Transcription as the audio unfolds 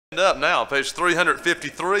Up now, page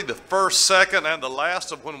 353, the first, second, and the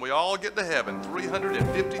last of When We All Get to Heaven,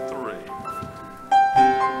 353.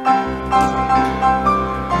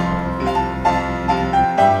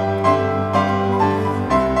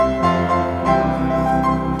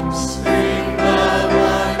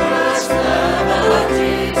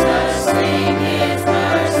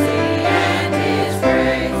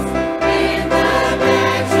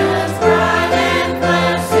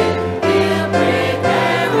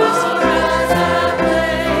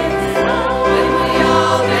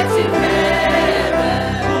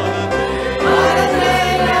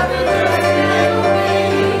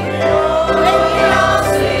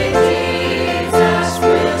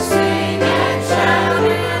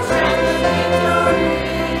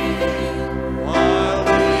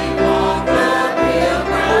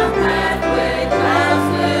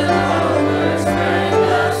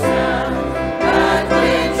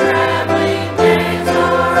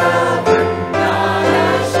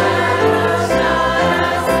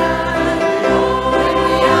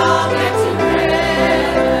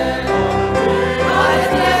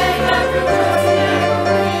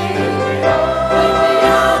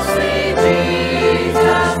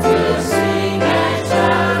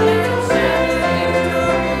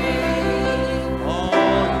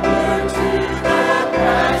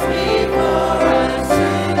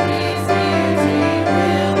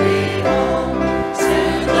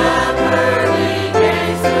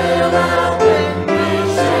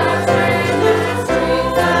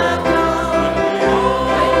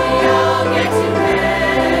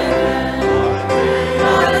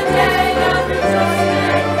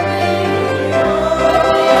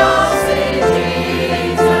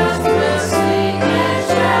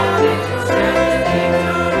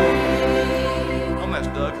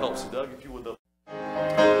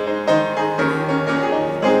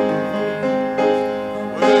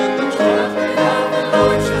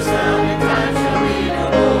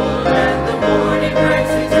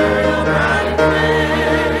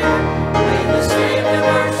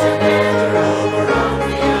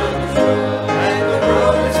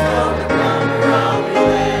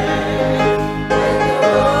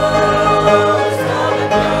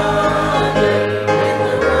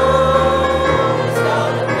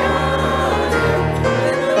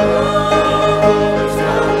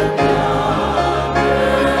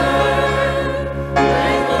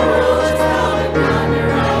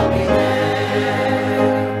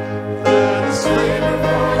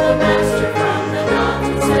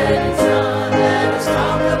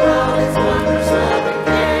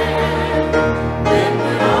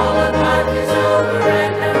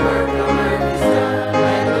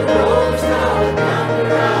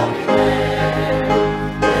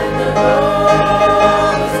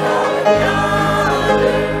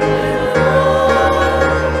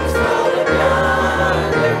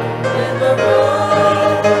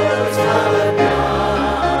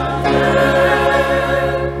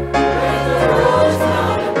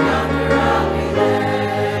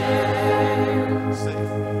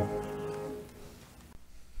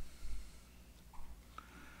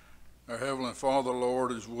 Father,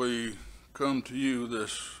 Lord, as we come to you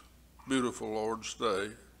this beautiful Lord's Day,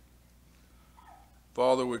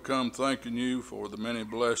 Father, we come thanking you for the many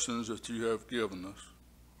blessings that you have given us.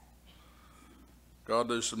 God,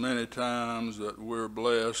 there's so many times that we're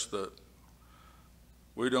blessed that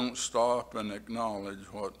we don't stop and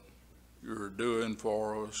acknowledge what you're doing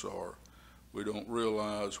for us, or we don't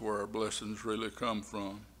realize where our blessings really come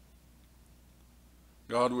from.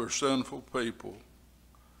 God, we're sinful people.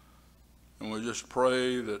 And we just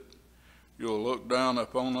pray that you'll look down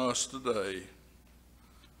upon us today.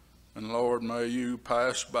 And Lord, may you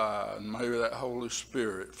pass by, and may that Holy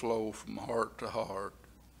Spirit flow from heart to heart.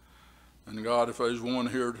 And God, if there's one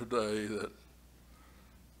here today that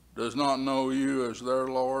does not know you as their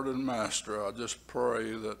Lord and Master, I just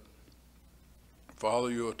pray that, Father,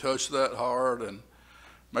 you will touch that heart and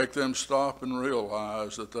make them stop and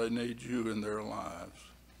realize that they need you in their lives.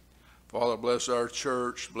 Father, bless our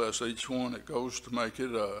church, bless each one that goes to make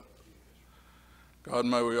it up. God,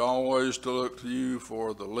 may we always to look to you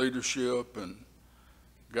for the leadership and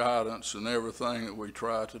guidance in everything that we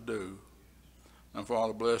try to do. And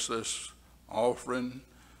Father, bless this offering,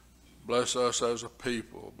 bless us as a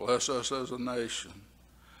people, bless us as a nation.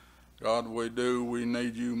 God, we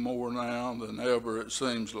need you more now than ever, it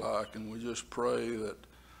seems like, and we just pray that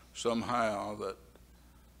somehow that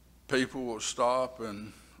people will stop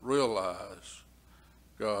and realize,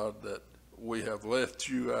 God, that we have left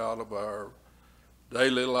you out of our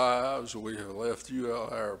daily lives. We have left you out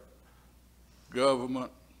of our government.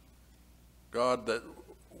 God, that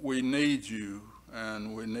we need you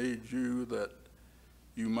and we need you that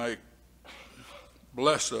you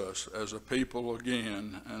bless us as a people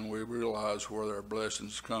again, and we realize where our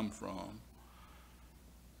blessings come from.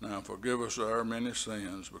 Now forgive us our many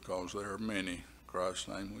sins, because there are many. In Christ's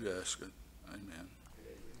name we ask it. Amen.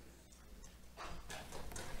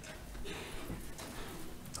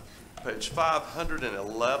 Page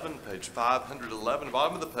 511, page 511,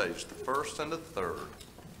 bottom of the page, the first and the third.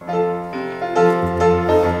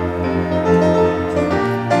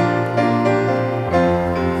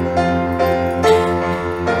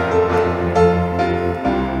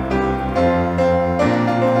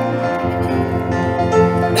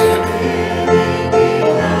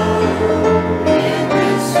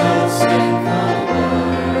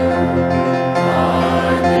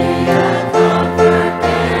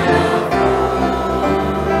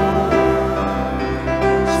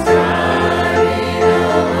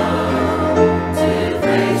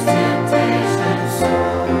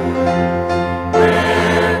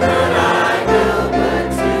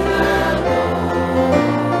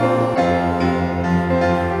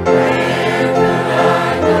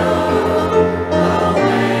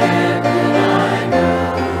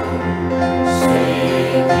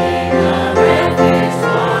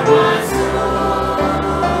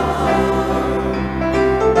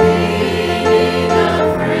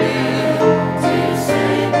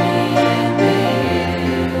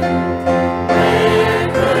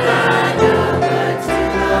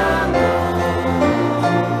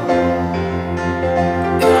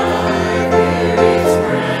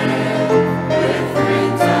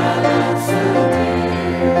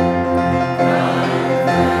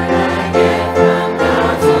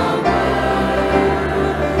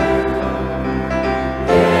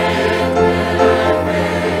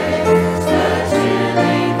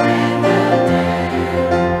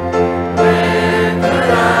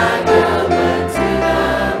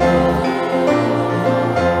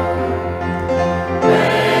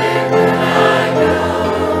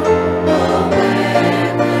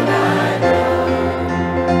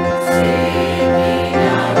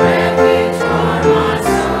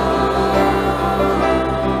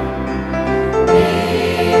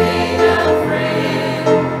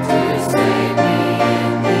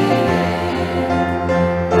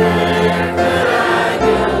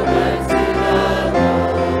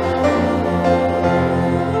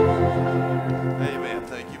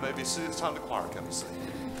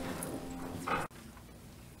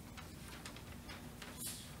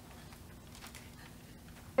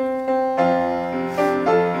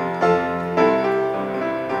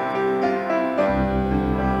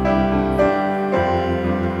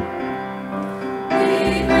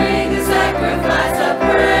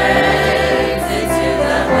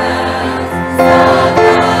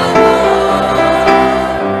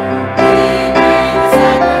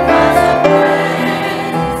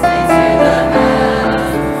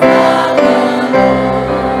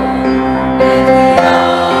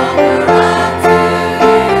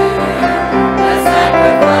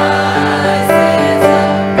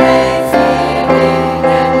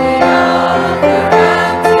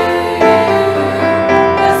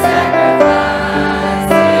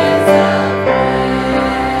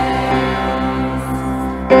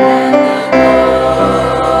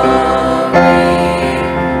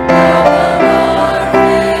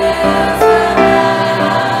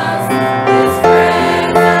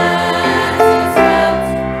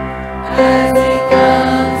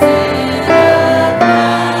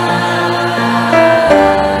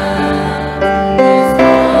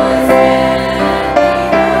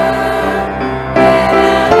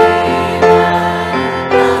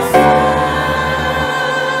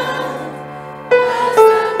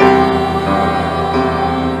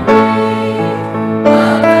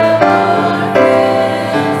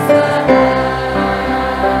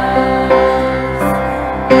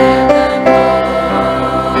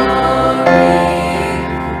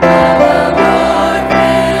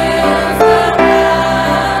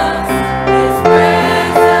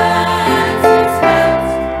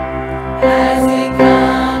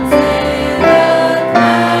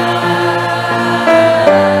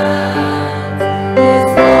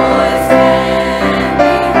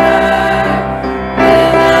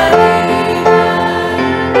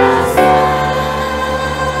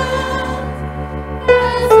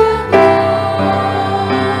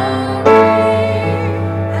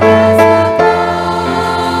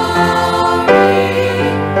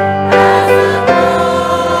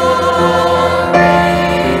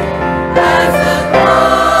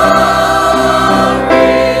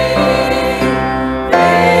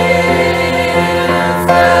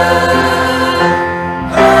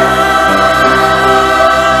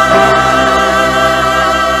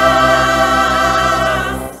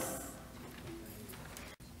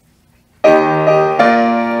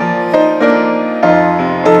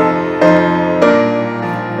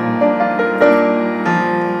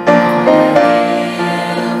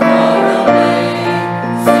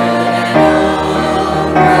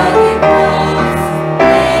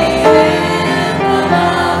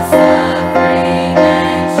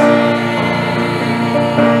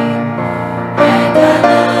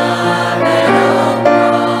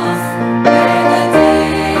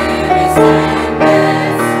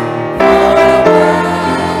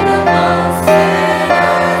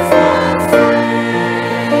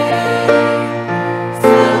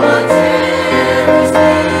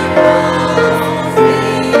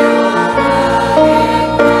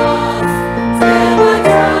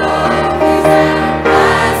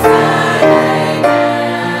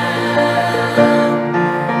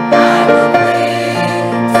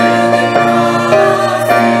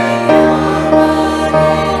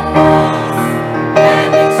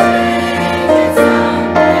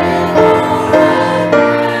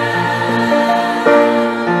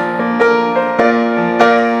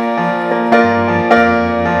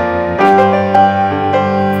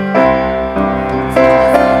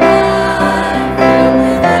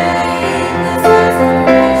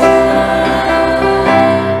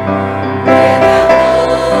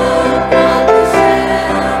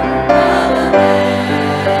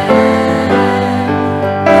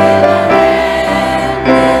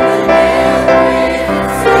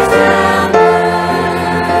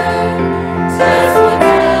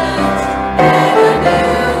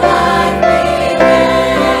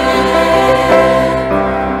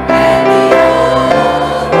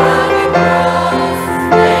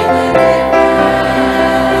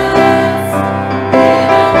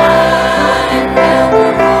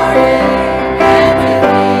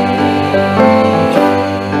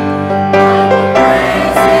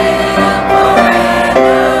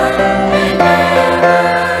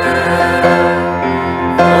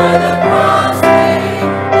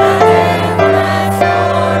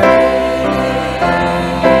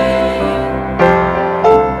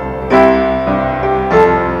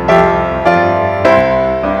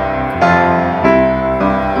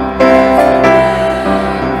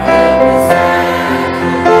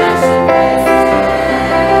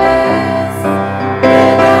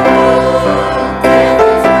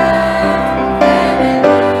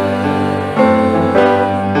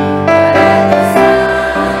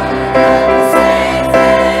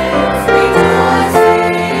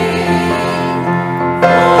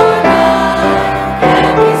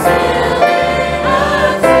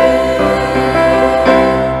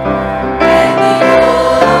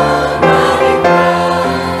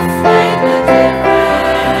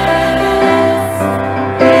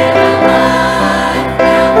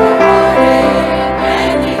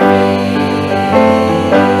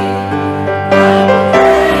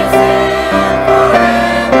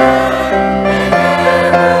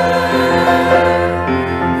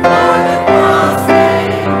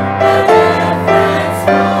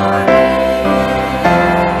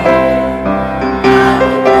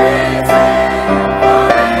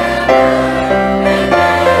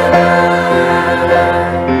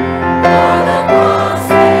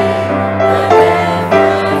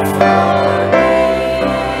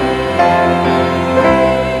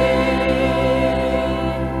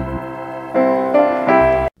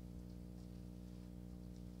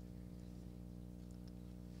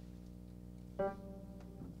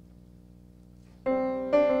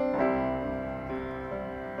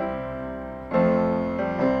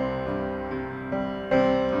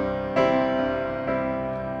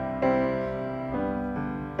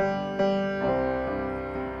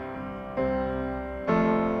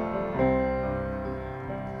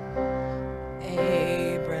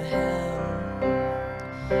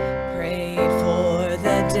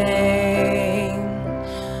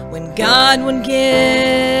 God would give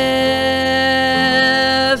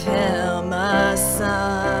him a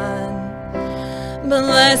son.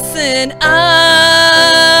 Blessed Isaac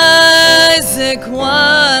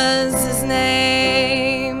was his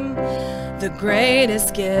name, the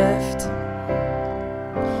greatest gift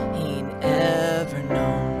he'd ever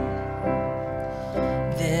known.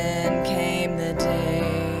 Then came the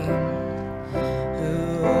day,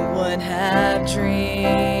 who would have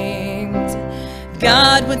dreamed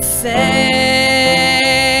God would say,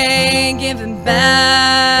 give him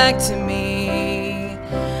back to me.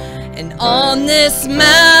 And on this mountain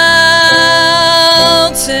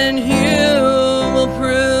you will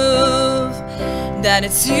prove that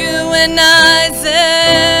it's you and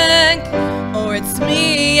Isaac, or it's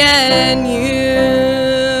me and you.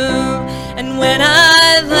 And when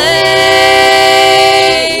I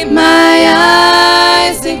lay my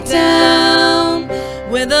Isaac down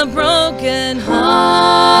with a broken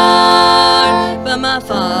heart, but my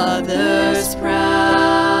Father's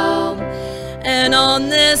proud, and on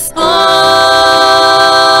this altar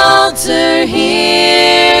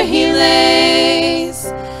here he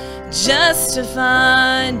lays, just to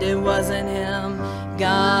find it wasn't him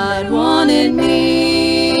God wanted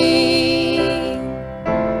me.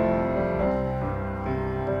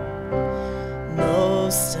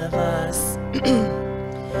 Most of us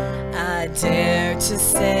I dare to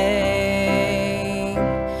say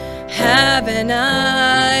have an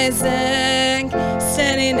Isaac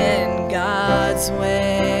standing in God's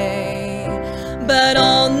way, but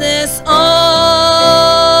on this altar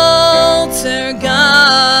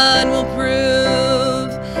God will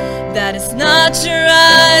prove that it's not your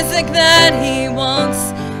Isaac that he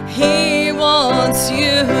wants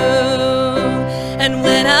you. And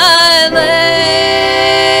when I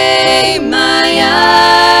lay my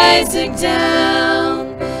Isaac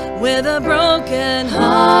down with a broken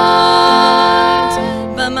heart,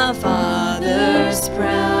 but my Father's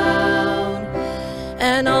proud,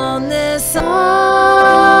 and on this altar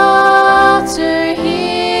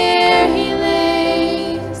here he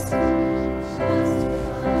lays,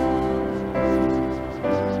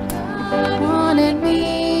 God wanted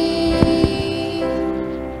me.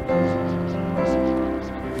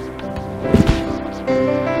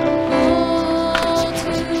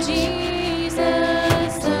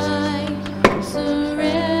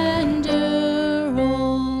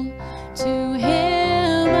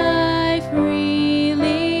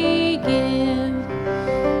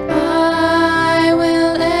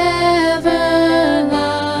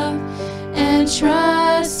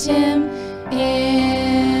 Trust him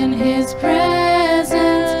in his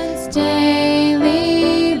presence,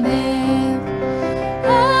 daily live.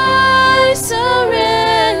 I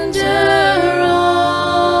surrender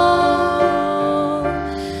all.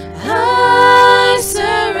 I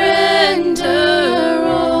surrender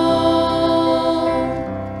all.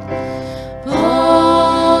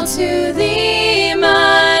 All to thee,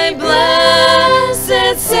 my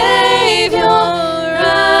blessed Savior.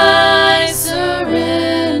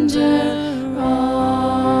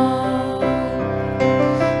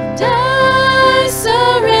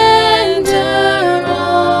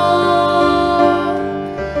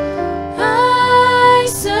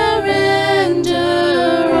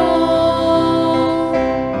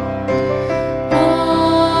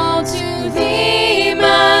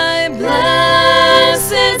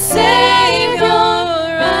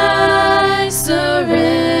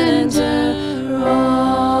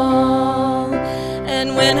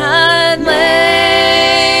 When I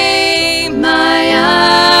lay my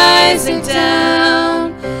Isaac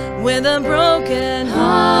down with a broken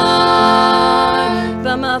heart,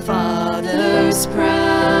 but my Father's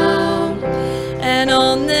proud, and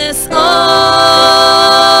on this altar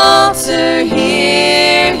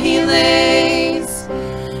here he lays,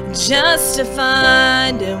 just to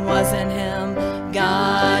find it wasn't him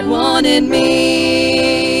God wanted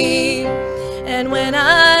me. And when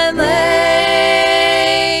I lay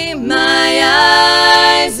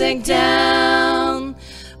Isaac down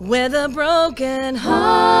with a broken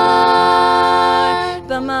heart,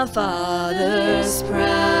 but my Father's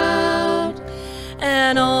proud,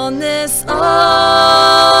 and on this altar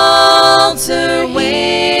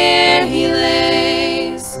where he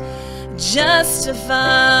lays, just to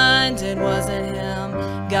find it wasn't him.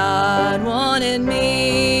 God wanted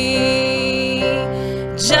me,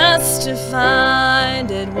 just to find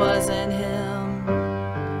it wasn't him.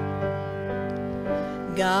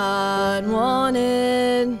 God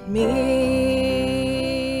wanted me.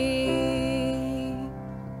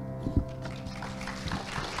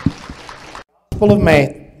 Gospel of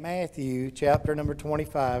Matthew, chapter number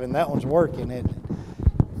 25, and that one's working, isn't it?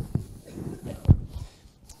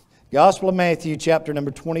 Gospel of Matthew, chapter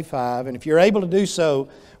number 25, and if you're able to do so,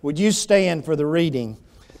 would you stand for the reading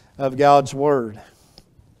of God's Word?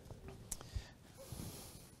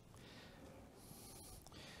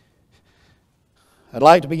 I'd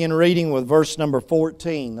like to begin reading with verse number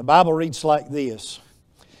 14. The Bible reads like this.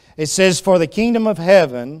 It says, "For the kingdom of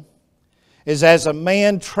heaven is as a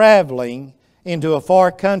man traveling into a far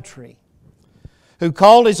country, who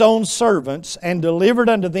called his own servants and delivered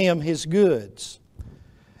unto them his goods.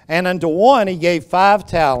 And unto one he gave 5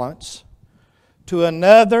 talents, to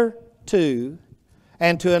another 2,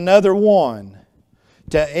 and to another 1,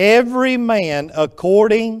 to every man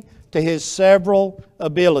according to his several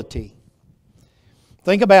ability."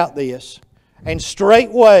 Think about this. "And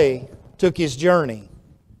straightway took his journey.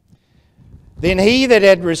 Then he that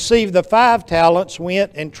had received the 5 talents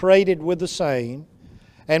went and traded with the same,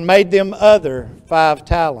 and made them other 5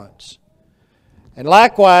 talents. And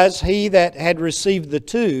likewise he that had received the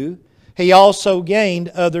 2, he also gained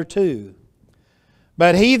other 2.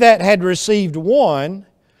 But he that had received 1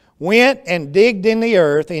 went and digged in the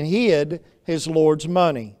earth and hid his Lord's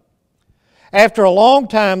money. After a long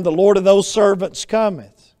time the Lord of those servants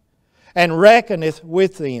cometh, and reckoneth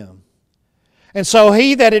with them. And so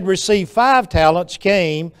he that had received 5 talents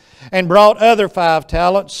came and brought other 5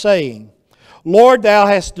 talents, saying, Lord, thou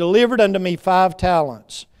hast delivered unto me 5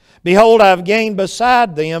 talents. Behold, I have gained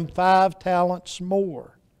beside them 5 talents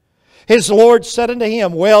more. His Lord said unto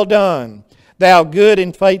him, Well done, thou good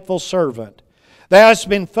and faithful servant. Thou hast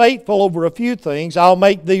been faithful over a few things. I'll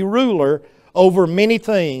make thee ruler over many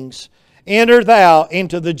things. Enter thou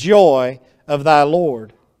into the joy of thy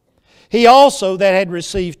Lord. He also that had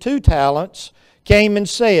received 2 talents came and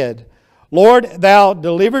said, Lord, thou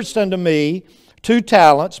deliveredst unto me 2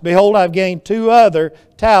 talents. Behold, I have gained 2 other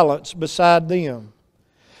talents beside them.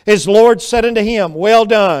 His Lord said unto him, Well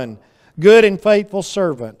done, good and faithful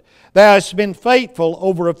servant. Thou hast been faithful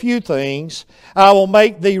over a few things. I will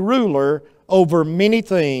make thee ruler over many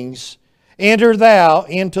things. Enter thou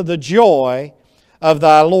into the joy of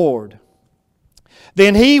thy Lord.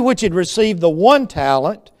 Then he which had received the 1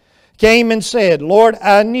 talent came and said, Lord,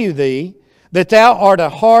 I knew thee, that thou art a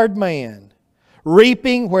hard man,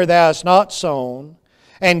 reaping where thou hast not sown,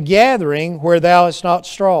 and gathering where thou hast not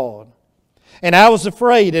strawed. And I was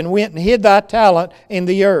afraid, and went and hid thy talent in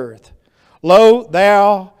the earth. Lo,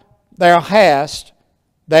 thou hast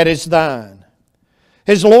that is thine.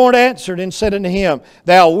 His Lord answered and said unto him,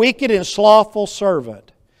 Thou wicked and slothful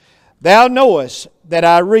servant, thou knowest that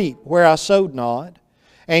I reap where I sowed not,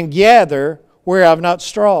 and gather where I have not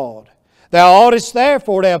strawed. Thou oughtest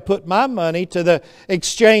therefore to have put my money to the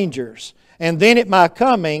exchangers, and then at my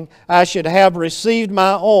coming I should have received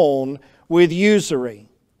my own with usury.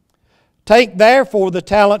 Take therefore the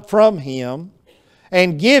talent from him,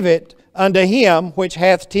 and give it unto him which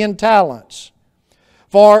hath 10 talents.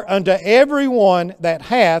 For unto every one that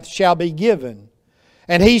hath shall be given,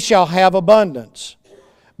 and he shall have abundance.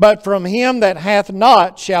 But from him that hath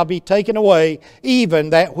not shall be taken away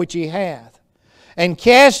even that which he hath. And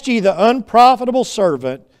cast ye the unprofitable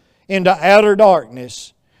servant into outer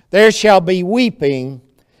darkness. There shall be weeping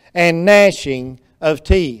and gnashing of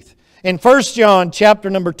teeth. In 1 John chapter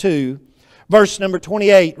number 2, verse number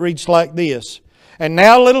 28 reads like this. And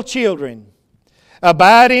now, little children,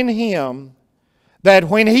 abide in him, that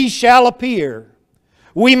when he shall appear,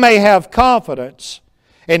 we may have confidence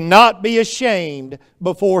and not be ashamed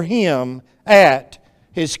before him at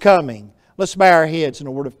his coming. Let's bow our heads in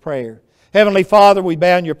a word of prayer. Heavenly Father, we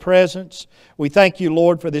bow in your presence. We thank you,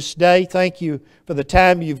 Lord, for this day. Thank you for the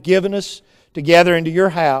time you've given us to gather into your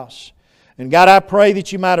house. And God, I pray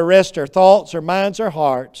that you might arrest our thoughts, our minds, our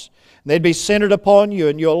hearts, and they'd be centered upon you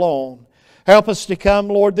and you alone. Help us to come,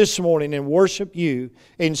 Lord, this morning and worship you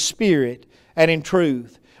in spirit and in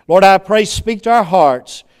truth. Lord, I pray, speak to our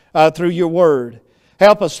hearts through your word.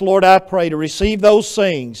 Help us, Lord, I pray, to receive those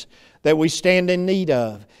things that we stand in need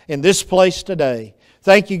of in this place today.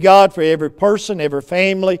 Thank you, God, for every person, every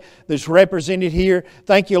family that's represented here.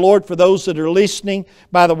 Thank you, Lord, for those that are listening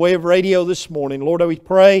by the way of radio this morning. Lord, we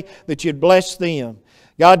pray that you'd bless them.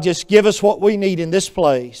 God, just give us what we need in this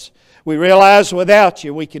place. We realize without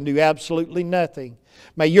you we can do absolutely nothing.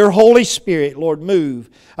 May your Holy Spirit, Lord, move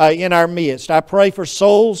in our midst. I pray for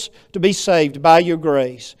souls to be saved by your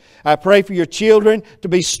grace. I pray for your children to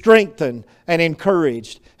be strengthened and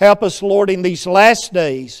encouraged. Help us, Lord, in these last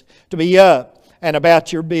days to be up and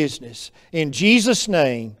about your business. In Jesus'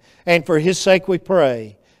 name and for His sake we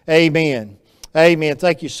pray. Amen. Amen.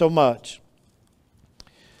 Thank you so much.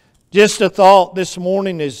 Just a thought this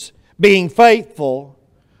morning is being faithful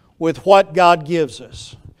with what God gives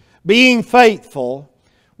us. Being faithful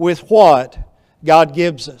with what God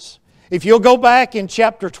gives us. If you'll go back in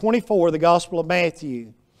chapter 24 of the Gospel of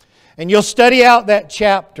Matthew, and you'll study out that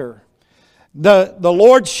chapter, the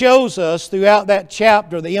Lord shows us throughout that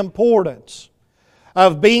chapter the importance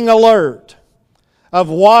of being alert, of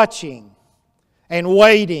watching and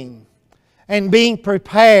waiting, and being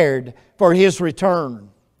prepared for His return.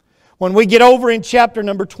 When we get over in chapter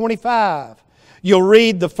number 25, you'll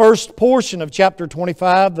read the first portion of chapter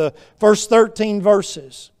 25, the first 13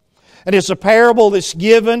 verses. And it's a parable that's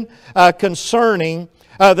given concerning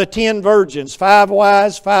the 10 virgins, 5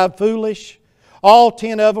 wise, 5 foolish. All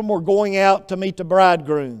 10 of them were going out to meet the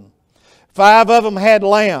bridegroom. 5 of them had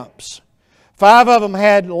lamps. 5 of them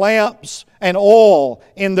had lamps and oil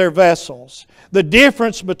in their vessels. The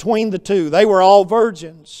difference between the two, they were all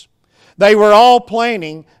virgins. They were all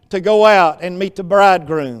planning to go out and meet the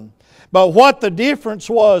bridegroom. But what the difference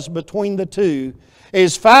was between the two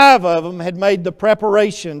is 5 of them had made the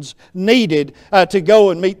preparations needed to go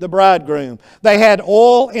and meet the bridegroom. They had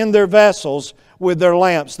oil in their vessels with their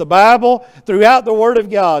lamps. The Bible, throughout the Word of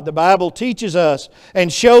God, the Bible teaches us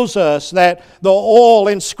and shows us that the oil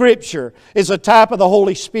in Scripture is a type of the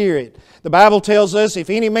Holy Spirit. The Bible tells us, if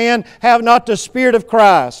any man have not the Spirit of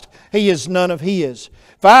Christ, he is none of His.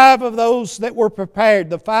 5 of those that were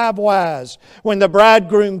prepared, the 5 wise, when the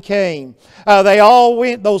bridegroom came, they all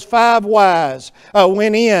went, those 5 wise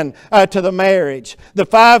went in to the marriage. The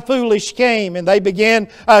 5 foolish came and they began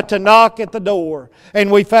to knock at the door.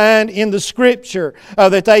 And we find in the Scripture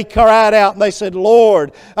that they cried out and they said,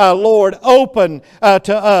 Lord, Lord, open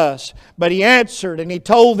to us. But He answered and He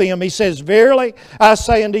told them, He says, verily I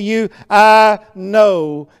say unto you, I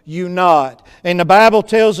know you not. And the Bible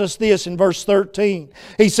tells us this in verse 13.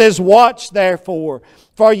 He says, watch therefore,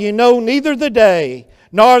 for you know neither the day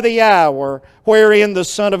nor the hour wherein the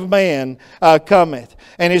Son of Man cometh.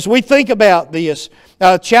 And as we think about this,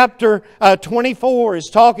 chapter 24 is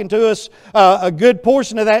talking to us a good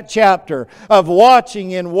portion of that chapter of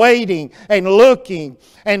watching and waiting and looking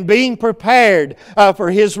and being prepared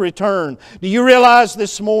for His return. Do you realize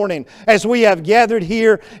this morning, as we have gathered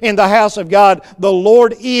here in the house of God, the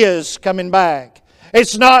Lord is coming back.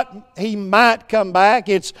 It's not He might come back.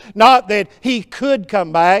 It's not that He could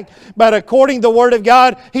come back. But according to the Word of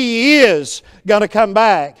God, He is going to come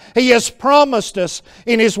back. He has promised us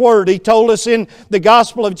in His Word. He told us in the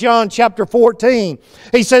Gospel of John chapter 14.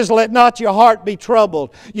 He says, let not your heart be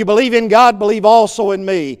troubled. You believe in God, believe also in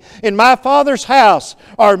me. In my Father's house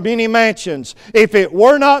are many mansions. If it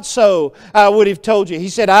were not so, I would have told you. He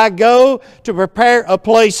said, I go to prepare a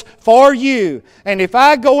place for you. And if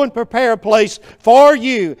I go and prepare a place for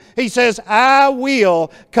you, He says, I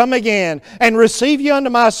will come again and receive you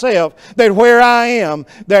unto myself, that where I am,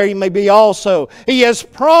 there you may be also. He has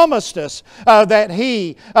promised us that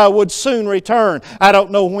He would soon return. I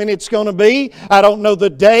don't know when it's going to be. I don't know the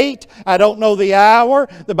date. I don't know the hour.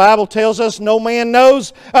 The Bible tells us no man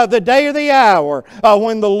knows the day or the hour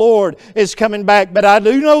when the Lord is coming back. But I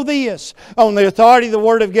do know this, on the authority of the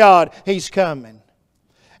Word of God, He's coming.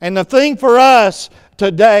 And the thing for us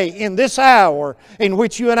today, in this hour in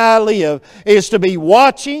which you and I live, is to be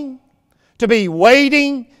watching, to be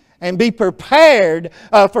waiting, and be prepared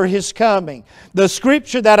for His coming. The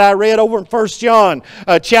Scripture that I read over in 1 John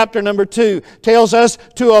chapter number 2 tells us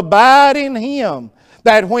to abide in Him,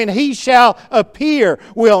 that when He shall appear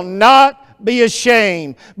will not be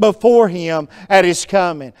ashamed before Him at His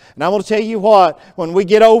coming. And I'm going to tell you what, when we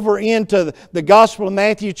get over into the Gospel of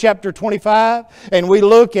Matthew chapter 25 and we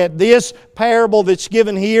look at this parable that's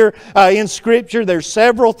given here in Scripture, there's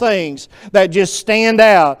several things that just stand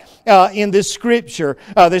out in this Scripture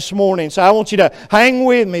this morning. So I want you to hang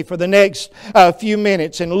with me for the next few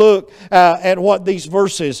minutes and look at what these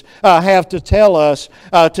verses have to tell us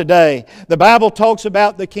today. The Bible talks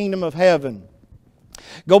about the kingdom of heaven.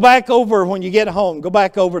 Go back over, when you get home, go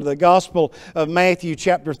back over to the Gospel of Matthew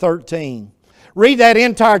chapter 13. Read that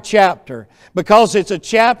entire chapter, because it's a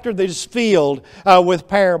chapter that is filled with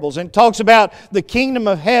parables. And it talks about the kingdom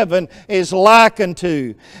of heaven is like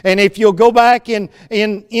unto. And if you'll go back in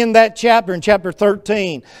that chapter, in chapter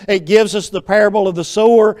 13, it gives us the parable of the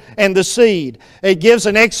sower and the seed. It gives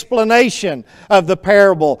an explanation of the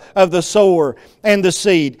parable of the sower and the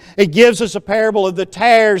seed. It gives us a parable of the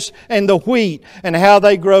tares and the wheat and how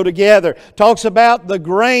they grow together. Talks about the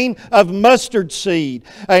grain of mustard seed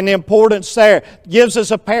and the importance there. Gives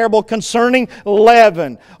us a parable concerning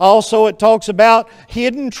leaven. Also, it talks about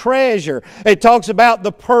hidden treasure. It talks about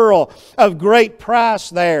the pearl of great price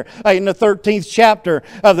there in the 13th chapter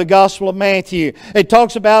of the Gospel of Matthew. It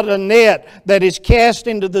talks about a net that is cast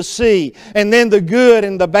into the sea, and then the good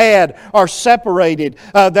and the bad are separated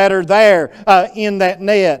that are there in that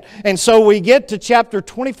net. And so we get to chapter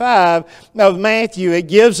 25 of Matthew. It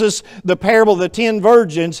gives us the parable of the 10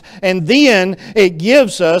 virgins, and then it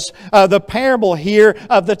gives us the parable here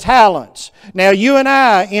of the talents. Now, you and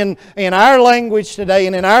I, in our language today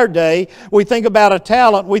and in our day, we think about a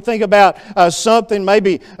talent. We think about something,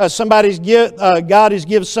 maybe God has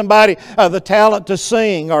given somebody the talent to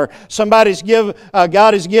sing, or God has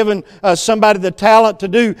given somebody the talent to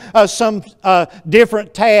do some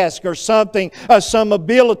different task or something, some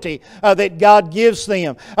ability that God gives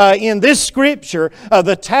them. In this scripture,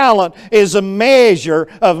 the talent is a measure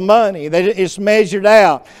of money that is measured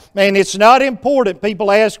out. And it's not important.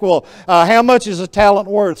 People ask, well, how much is a talent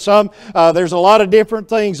worth? There's a lot of different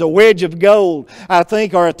things. A wedge of gold, I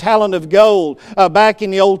think, or a talent of gold back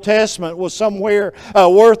in the Old Testament was somewhere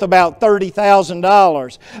worth about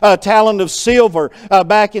 $30,000. A talent of silver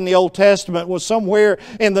back in the Old Testament was somewhere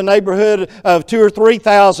in the neighborhood of $2,000 or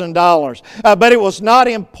 $3,000. But it was not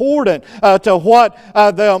important to what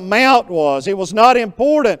the amount was. It was not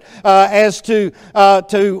important as to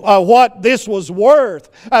what this was worth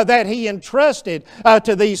that He entrusted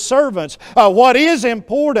to these servants. What is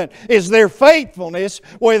important is their faithfulness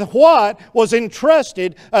with what was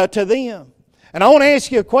entrusted to them. And I want to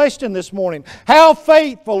ask you a question this morning. How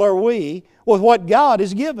faithful are we with what God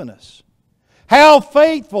has given us? How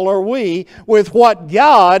faithful are we with what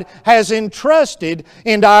God has entrusted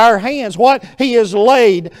into our hands, what He has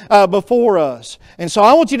laid before us? And so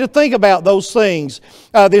I want you to think about those things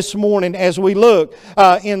this morning as we look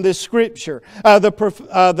in this Scripture.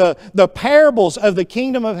 The parables of the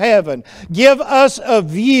kingdom of heaven give us a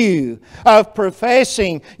view of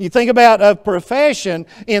professing. You think about a profession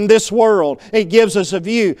in this world. It gives us a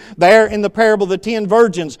view. There in the parable of the 10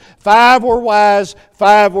 virgins, 5 were wise,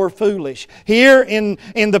 5 were foolish. Here in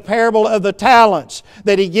the parable of the talents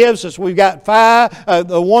that He gives us, we've got 5,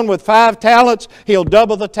 the one with 5 talents, He'll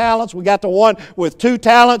double the talents. We got the one with 2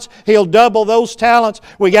 talents, He'll double those talents.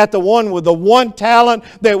 We got the one with the 1 talent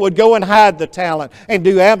that would go and hide the talent and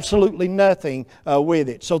do absolutely nothing with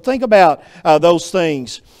it. So think about those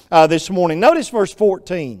things this morning. Notice verse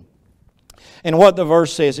 14. And what the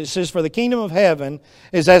verse says. It says, "For the kingdom of heaven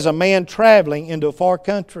is as a man traveling into a far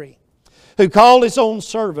country, who called his own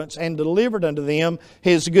servants and delivered unto them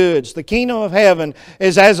his goods." The kingdom of heaven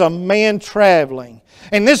is as a man traveling.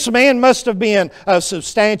 And this man must have been of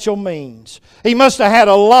substantial means. He must have had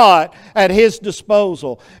a lot at his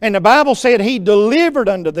disposal. And the Bible said He delivered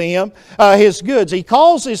unto them His goods. He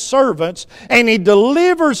calls His servants and He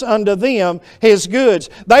delivers unto them His goods.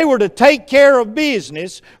 They were to take care of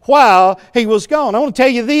business while He was gone. I want to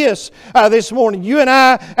tell you this morning. You and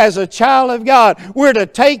I, as a child of God, we're to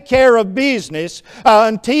take care of business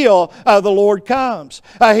until the Lord comes.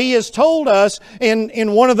 He has told us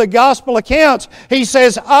in one of the gospel accounts, He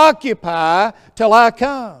says, "Occupy till I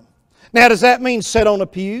come." Now, does that mean sit on a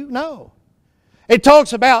pew? No. It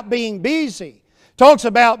talks about being busy. It talks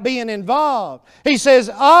about being involved. He says,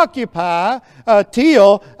 "Occupy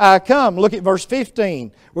till I come." Look at verse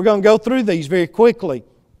 15. We're going to go through these very quickly.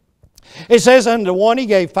 It says, "Unto one He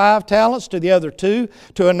gave 5 talents, to the other 2,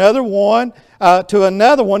 to another 1, to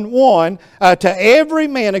another 1, to every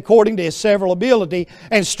man according to his several ability,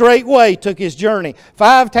 and straightway took his journey."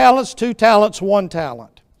 5 talents, 2 talents, 1 talent.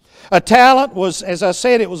 A talent was, as I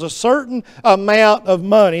said, it was a certain amount of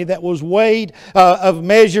money that was weighed, of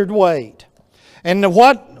measured weight. And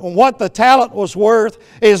what the talent was worth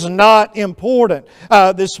is not important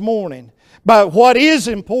this morning. But what is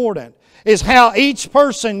important is how each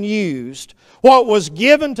person used what was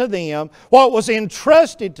given to them, what was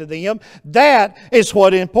entrusted to them. That is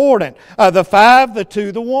what's important. The 5, the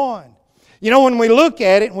 2, the 1. You know, when we look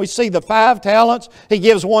at it and we see the 5 talents, He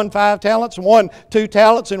gives one 5 talents, one 2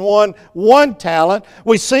 talents, and one 1 talent.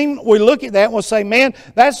 We look at that and we'll say, man,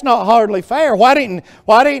 that's not hardly fair. Why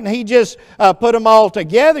didn't He just put them all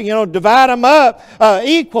together, you know, divide them up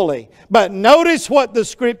equally? But notice what the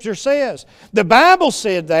Scripture says. The Bible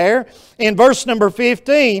said there in verse number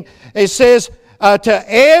 15, it says, to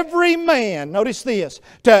every man, notice this,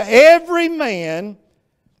 to every man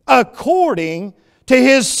according to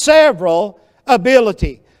his several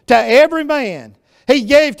ability. To every man. He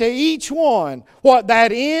gave to each one what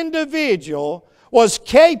that individual was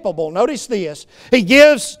capable. Notice this. He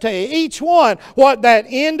gives to each one what that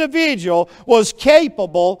individual was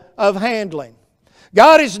capable of handling.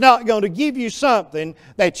 God is not going to give you something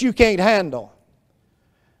that you can't handle.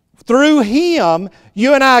 Through Him,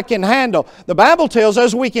 you and I can handle. The Bible tells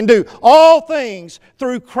us we can do all things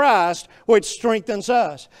through Christ, which strengthens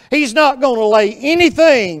us. He's not going to lay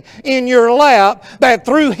anything in your lap that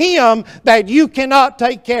through Him that you cannot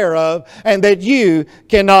take care of and that you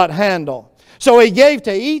cannot handle. So He gave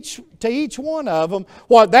to each one of them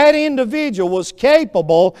what that individual was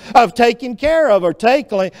capable of taking care of or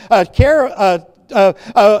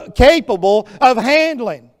capable of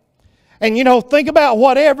handling. And you know, think about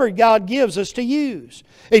whatever God gives us to use.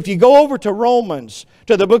 If you go over to Romans,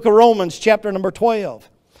 to the book of Romans, chapter number 12.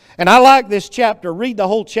 And I like this chapter. Read the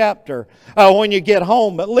whole chapter when you get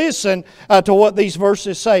home. But listen to what these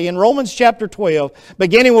verses say. In Romans chapter 12,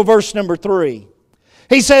 beginning with verse number 3.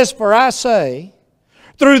 He says, for I say,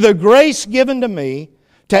 through the grace given to me,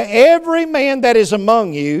 to every man that is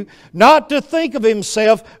among you, not to think of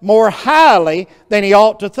himself more highly than he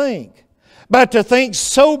ought to think, but to think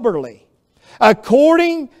soberly,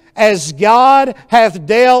 according as God hath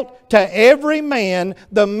dealt to every man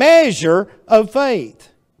the measure of faith.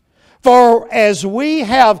 For as we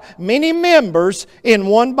have many members in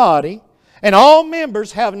one body, and all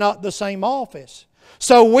members have not the same office,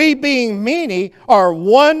 so we being many are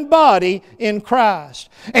one body in Christ,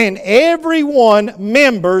 and every one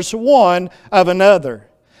members one of another,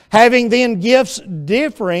 having then gifts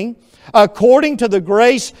differing according to the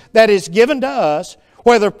grace that is given to us.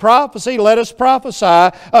 Whether prophecy, let us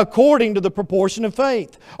prophesy according to the proportion of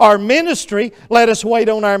faith. Or ministry, let us wait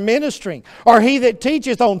on our ministering. Or he that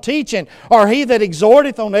teacheth on teaching. Or he that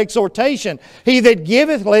exhorteth on exhortation. He that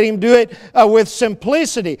giveth, let him do it with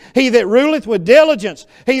simplicity. He that ruleth with diligence.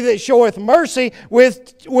 He that showeth mercy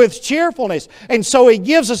with cheerfulness. And so He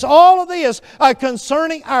gives us all of this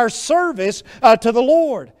concerning our service to the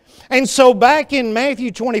Lord. And so back in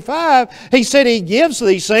Matthew 25, He said He gives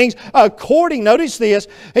these things according, notice this,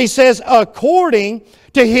 He says, according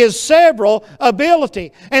to His several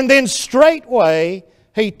ability. And then straightway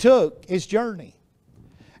He took His journey.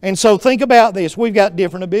 And so think about this. We've got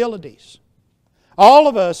different abilities. All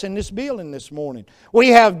of us in this building this morning, we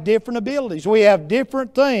have different abilities. We have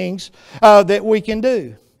different things that we can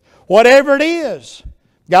do. Whatever it is,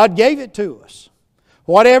 God gave it to us.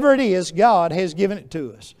 Whatever it is, God has given it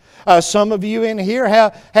to us. Some of you in here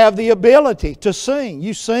have the ability to sing.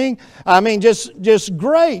 You sing, I mean, just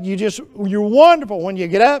great. You're wonderful when you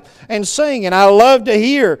get up and sing. And I love to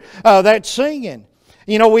hear that singing.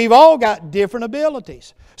 You know, we've all got different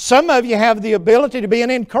abilities. Some of you have the ability to be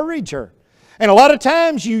an encourager. And a lot of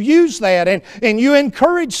times you use that and you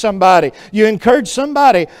encourage somebody. You encourage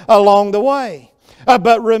somebody along the way.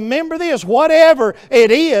 But remember this, whatever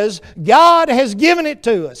it is, God has given it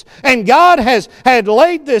to us. And God had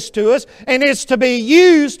laid this to us, and it's to be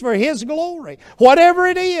used for His glory. Whatever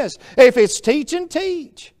it is, if it's teaching,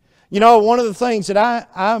 teach. You know, one of the things that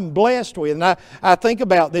I'm blessed with, and I think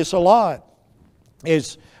about this a lot,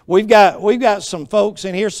 is we've got some folks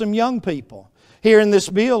in here, some young people here in this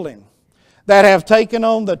building that have taken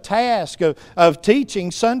on the task of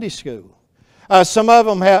teaching Sunday school. Some of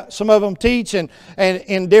them teach in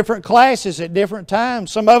different classes at different times.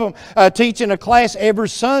 Some of them teach in a class every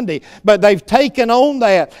Sunday. But they've taken on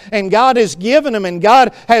that. And God has given them and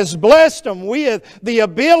God has blessed them with the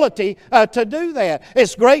ability to do that.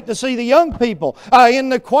 It's great to see the young people in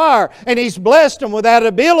the choir. And He's blessed them with that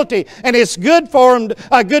ability. And it's good for them,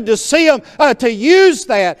 good to see them to use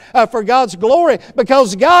that for God's glory.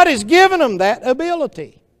 Because God has given them that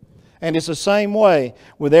ability. And it's the same way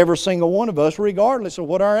with every single one of us, regardless of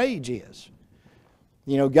what our age is.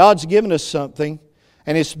 You know, God's given us something,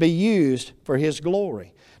 and it's to be used for His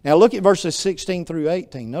glory. Now look at verses 16 through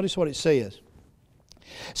 18. Notice what it says.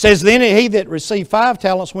 It says, then he that received 5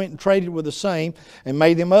 talents went and traded with the same, and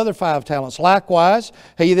made them other 5 talents. Likewise,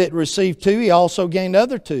 he that received 2, he also gained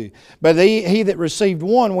other 2. But he that received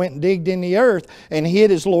 1 went and digged in the earth, and hid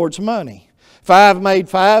his Lord's money. 5 made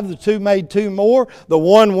 5, the 2 made 2 more. The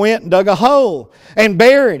one went and dug a hole and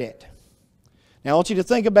buried it. Now I want you to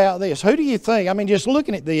think about this. Who do you think, I mean just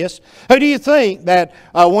looking at this, who do you think that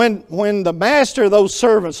when the master of those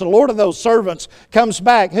servants, the Lord of those servants comes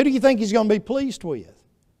back, who do you think He's going to be pleased with?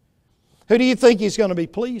 Who do you think He's going to be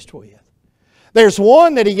pleased with? There's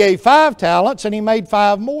one that He gave 5 talents and He made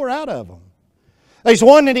 5 more out of them. There's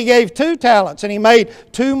one that He gave 2 talents and He made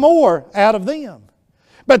 2 more out of them.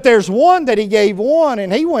 But there's one that He gave 1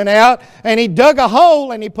 and he went out and he dug a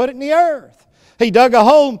hole and he put it in the earth. He dug a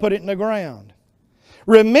hole and put it in the ground.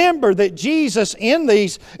 Remember that Jesus, in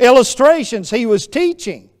these illustrations, He was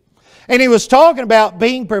teaching. And He was talking about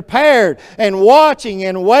being prepared and watching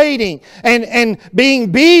and waiting and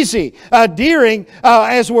being busy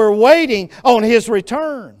as we're waiting on His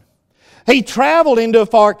return. He traveled into a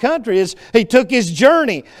far country as He took His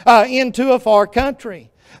journey into a far country.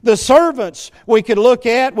 The servants we could look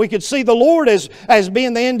at, we could see the Lord as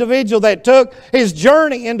being the individual that took His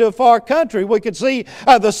journey into a far country. We could see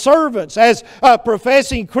the servants as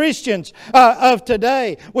professing Christians of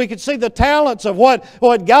today. We could see the talents of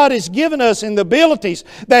what God has given us and the abilities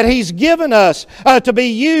that He's given us to be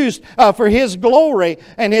used for His glory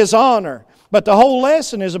and His honor. But the whole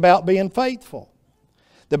lesson is about being faithful.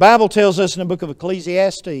 The Bible tells us in the book of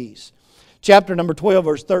Ecclesiastes, chapter number 12,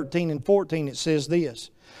 verse 13 and 14, it says this: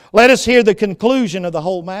 "Let us hear the conclusion of the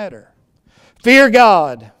whole matter. Fear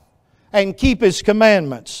God and keep His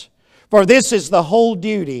commandments, for this is the whole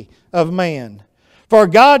duty of man. For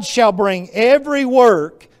God shall bring every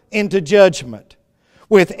work into judgment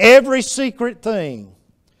with every secret thing,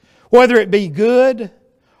 whether it be good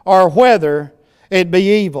or whether it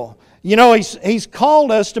be evil." You know, He's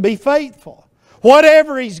called us to be faithful.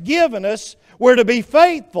 Whatever He's given us, we're to be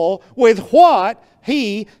faithful with what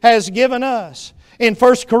He has given us. In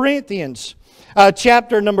 1 Corinthians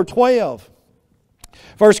chapter number 12.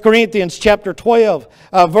 1 Corinthians chapter 12,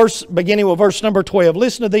 beginning with verse number 12.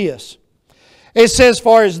 Listen to this. It says,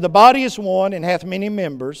 "For as the body is one and hath many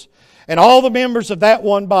members, and all the members of that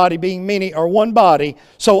one body being many are one body,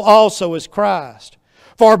 so also is Christ.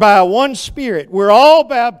 For by one Spirit we're all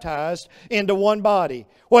baptized into one body,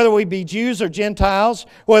 whether we be Jews or Gentiles,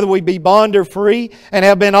 whether we be bond or free, and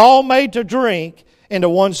have been all made to drink into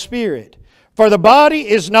one Spirit. For the body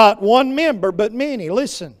is not one member, but many."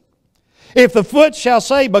 Listen. "If the foot shall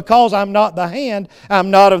say, because I'm not the hand,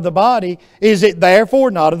 I'm not of the body, is it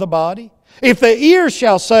therefore not of the body? If the ear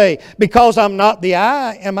shall say, because I'm not the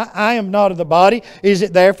eye, I am not of the body, is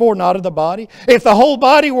it therefore not of the body? If the whole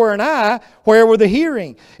body were an eye, where were the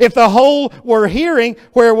hearing? If the whole were hearing,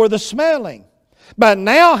 where were the smelling? But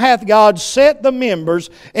now hath God set the members,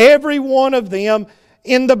 every one of them,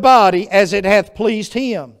 in the body as it hath pleased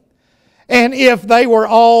Him. And if they were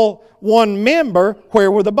all one member, where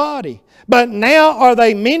were the body? But now are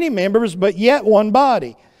they many members, but yet one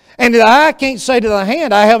body. And the eye can't say to the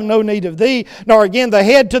hand, I have no need of thee, nor again the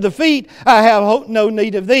head to the feet, I have no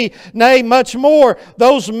need of thee. Nay, much more,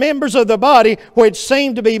 those members of the body which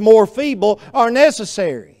seem to be more feeble are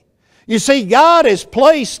necessary." You see, God has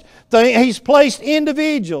placed He's placed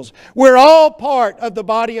individuals. We're all part of the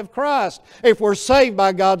body of Christ if we're saved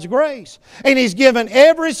by God's grace. And He's given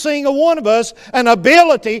every single one of us an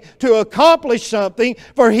ability to accomplish something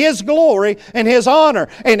for His glory and His honor.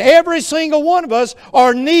 And every single one of us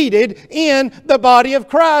are needed in the body of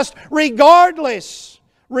Christ regardless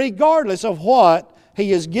of what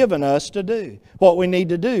He has given us to do. What we need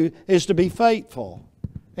to do is to be faithful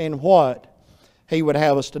in what He would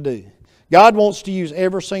have us to do. God wants to use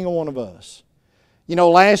every single one of us. You know,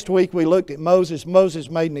 last week we looked at Moses. Moses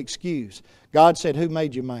made an excuse. God said, "Who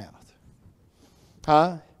made your mouth?"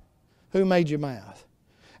 Huh? Who made your mouth?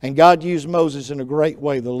 And God used Moses in a great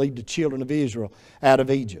way to lead the children of Israel out of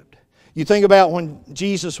Egypt. You think about when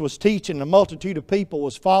Jesus was teaching, a multitude of people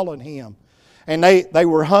was following Him. And they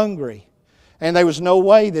were hungry. And there was no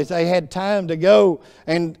way that they had time to go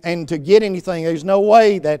and to get anything. There's no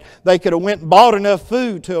way that they could have went and bought enough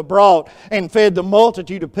food to have brought and fed the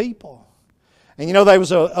multitude of people. And you know, there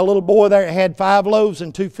was a little boy there that had 5 loaves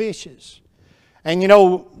and 2 fishes. And you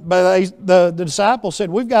know, the disciples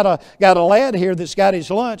said, "We've got a lad here that's got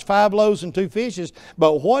his lunch, 5 loaves and 2 fishes.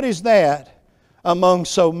 But what is that among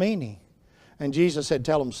so many?" And Jesus said,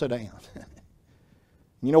 "Tell them, sit down."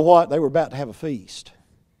 You know what? They were about to have a feast.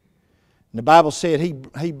 And the Bible said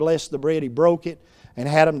he blessed the bread, He broke it, and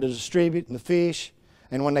had them to distribute, and the fish.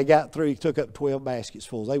 And when they got through, He took up 12 baskets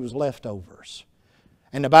full. They was leftovers.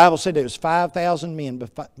 And the Bible said there was 5,000 men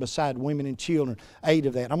beside women and children, 8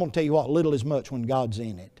 of that. I'm going to tell you what, little is much when God's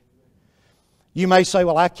in it. You may say,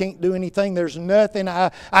 well, I can't do anything. There's nothing.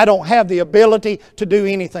 I don't have the ability to do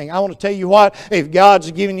anything. I want to tell you what, if God's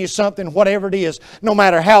giving you something, whatever it is, no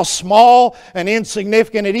matter how small and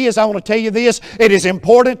insignificant it is, I want to tell you this, it is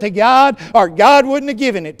important to God, or God wouldn't have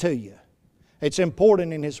given it to you. It's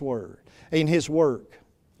important in His Word, in His work.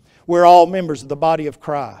 We're all members of the body of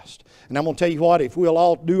Christ. And I'm going to tell you what, if we'll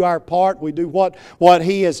all do our part, we do what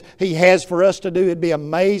He has for us to do, it'd be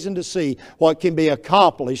amazing to see what can be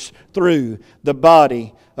accomplished through the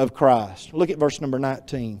body of Christ. Look at verse number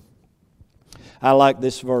 19. I like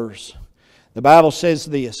this verse. The Bible says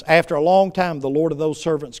this, after a long time the Lord of those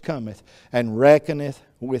servants cometh and reckoneth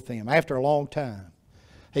with them. After a long time.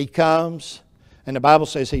 He comes, and the Bible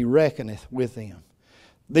says He reckoneth with them.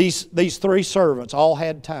 These three servants all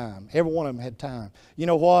had time. Every one of them had time. You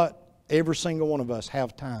know what? Every single one of us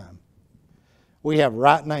have time. We have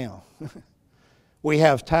right now. We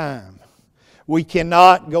have time. We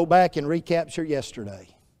cannot go back and recapture yesterday.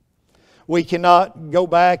 We cannot go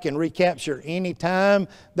back and recapture any time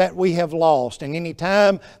that we have lost and any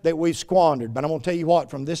time that we've squandered. But I'm going to tell you what,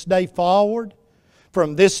 from this day forward,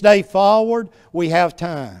 we have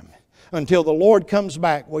time. Until the Lord comes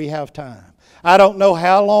back, we have time. I don't know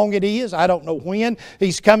how long it is. I don't know when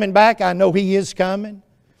He's coming back. I know He is coming.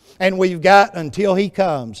 And we've got until He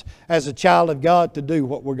comes as a child of God to do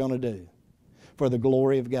what we're going to do for the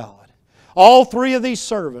glory of God. All three of these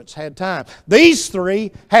servants had time. These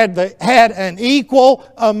three had an equal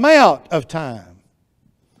amount of time.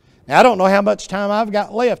 Now, I don't know how much time I've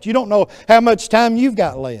got left. You don't know how much time you've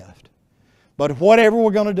got left. But whatever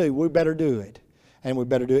we're going to do, we better do it. And we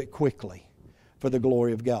better do it quickly for the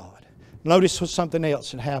glory of God. Notice something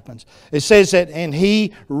else that happens. It says that, and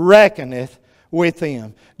He reckoneth with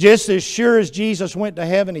them. Just as sure as Jesus went to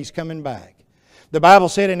heaven, He's coming back. The Bible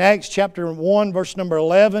said in Acts chapter 1, verse number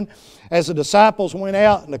 11, as the disciples went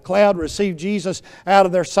out and the cloud received Jesus out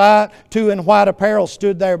of their sight, two in white apparel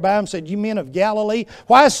stood there by Him and said, "You men of Galilee,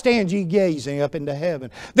 why stand ye gazing up into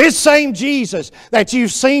heaven? This same Jesus that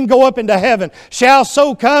you've seen go up into heaven shall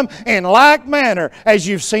so come in like manner as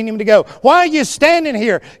you've seen Him to go." Why are you standing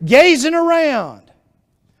here gazing around?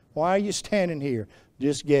 Why are you standing here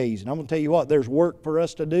just gazing? I'm going to tell you what, there's work for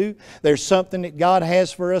us to do. There's something that God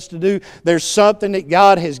has for us to do. There's something that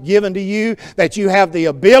God has given to you that you have the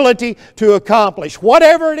ability to accomplish.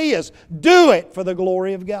 Whatever it is, do it for the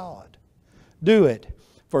glory of God. Do it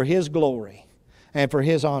for His glory and for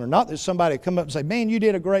His honor. Not that somebody come up and say, "Man, you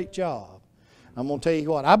did a great job." I'm going to tell you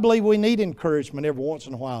what, I believe we need encouragement every once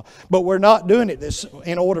in a while. But we're not doing it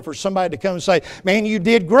in order for somebody to come and say, "Man, you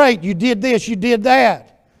did great. You did this. You did that."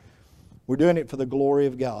 We're doing it for the glory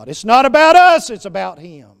of God. It's not about us, it's about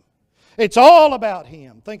Him. It's all about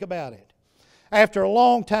Him. Think about it. After a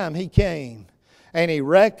long time He came and He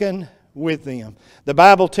reckoned with them. The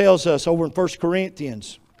Bible tells us over in 1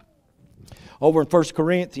 Corinthians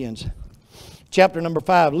chapter number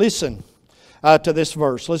 5, listen to this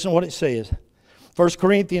verse. Listen to what it says. 1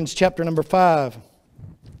 Corinthians chapter number 5.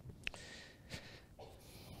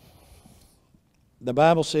 The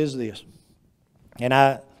Bible says this. And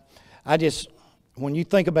I just, when you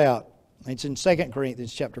think about, it's in 2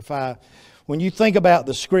 Corinthians chapter 5, when you think about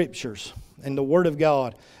the Scriptures and the Word of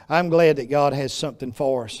God, I'm glad that God has something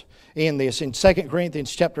for us in this. In 2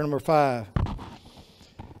 Corinthians chapter number 5,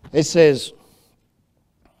 it says,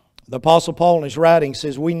 the Apostle Paul in his writing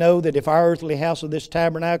says, "We know that if our earthly house of this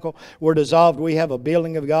tabernacle were dissolved, we have a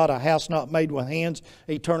building of God, a house not made with hands,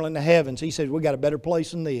 eternal in the heavens." He says, we got a better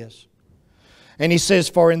place than this. And he says,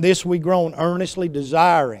 "For in this we groan, earnestly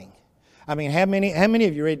desiring." I mean, how many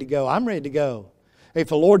of you are ready to go? I'm ready to go. If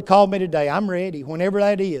the Lord called me today, I'm ready. Whenever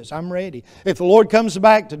that is, I'm ready. If the Lord comes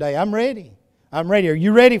back today, I'm ready. I'm ready. Are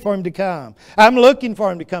you ready for Him to come? I'm looking for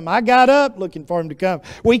Him to come. I got up looking for Him to come.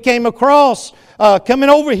 We came across, coming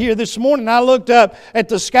over here this morning, I looked up at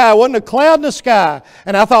the sky. It wasn't a cloud in the sky.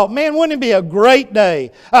 And I thought, man, wouldn't it be a great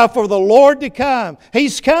day for the Lord to come?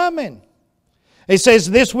 He's coming. It says,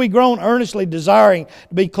 "This we groan earnestly, desiring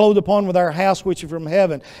to be clothed upon with our house which is from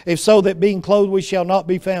heaven. If so, that being clothed we shall not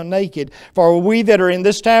be found naked. For we that are in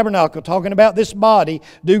this tabernacle," talking about this body,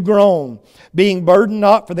 "do groan, being burdened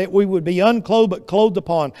not for that we would be unclothed, but clothed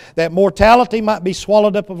upon, that mortality might be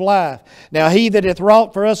swallowed up of life. Now He that hath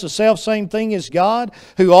wrought for us the selfsame thing is God,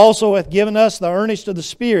 who also hath given us the earnest of the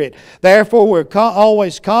Spirit. Therefore we're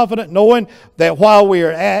always confident, knowing that while we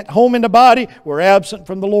are at home in the body, we're absent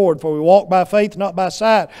from the Lord. For we walk by faith, not by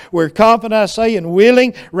sight. We're confident, I say, and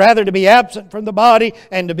willing rather to be absent from the body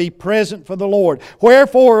and to be present for the Lord.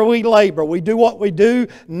 Wherefore we labor. We do what we do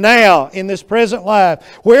now in this present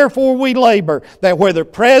life. Wherefore we labor, that whether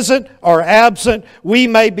present or absent, we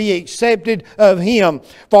may be accepted of Him.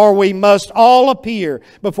 For we must all appear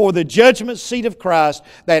before the judgment seat of Christ,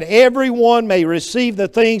 that everyone may receive the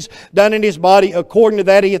things done in his body according to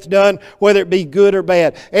that he hath done, whether it be good or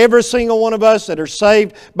bad. Every single one of us that are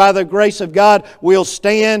saved by the grace of God will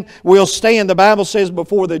stand. We'll stand, the Bible says,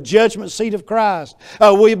 before the judgment seat of Christ.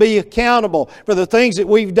 We'll be accountable for the things that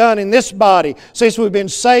we've done in this body since we've been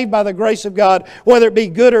saved by the grace of God, whether it be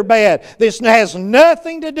good or bad. This has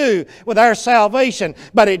nothing to do with our salvation,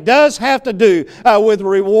 but it does have to do with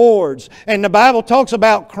rewards. And the Bible talks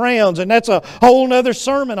about crowns, and that's a whole other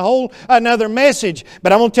sermon, a whole another message.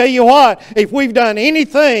 But I'm going to tell you what, if we've done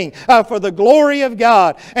anything for the glory of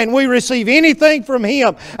God and we receive anything from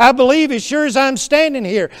Him, I believe as sure as I'm standing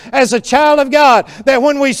here as a child of God, that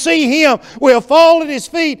when we see Him, we'll fall at His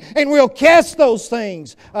feet and we'll cast those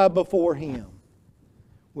things before Him.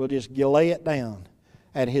 We'll just lay it down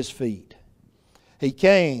at His feet. He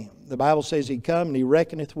came, the Bible says He come and He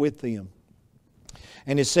reckoneth with them.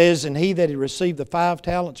 And it says, and he that had received the 5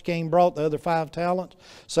 talents came, brought the other 5 talents,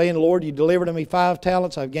 saying, Lord, you delivered unto me 5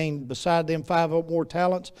 talents. I've gained beside them 5 more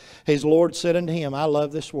talents. His Lord said unto him, I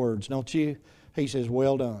love this words, don't you? He says,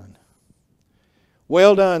 well done.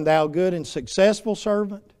 Well done, thou good and successful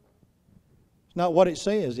servant. It's not what it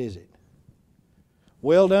says, is it?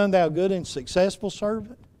 Well done, thou good and successful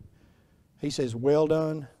servant. He says, well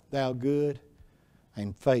done, thou good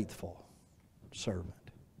and faithful servant.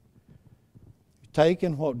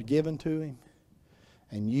 Taken what was given to him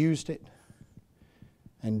and used it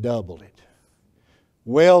and doubled it.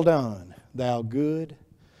 Well done, thou good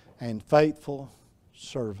and faithful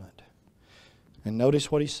servant. And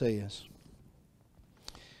notice what he says.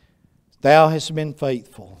 Thou hast been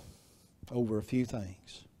faithful over a few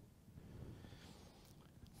things.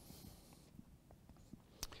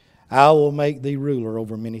 I will make thee ruler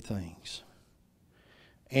over many things.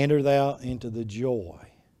 Enter thou into the joy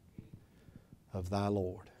of thy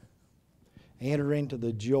Lord. Enter into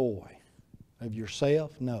the joy of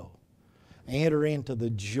yourself? No. Enter into the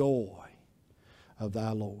joy of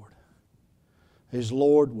thy Lord. His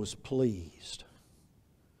Lord was pleased.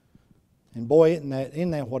 And boy,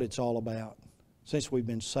 isn't that what it's all about? Since we've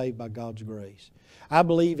been saved by God's grace. I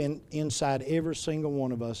believe inside every single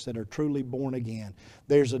one of us that are truly born again,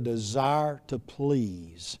 there's a desire to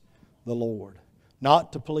please the Lord.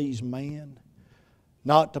 Not to please man,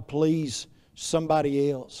 not to please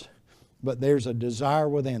somebody else, but there's a desire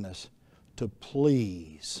within us to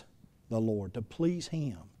please the Lord, to please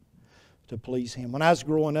Him, to please Him. When I was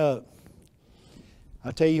growing up,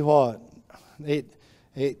 I tell you what,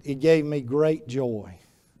 it gave me great joy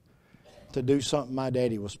to do something my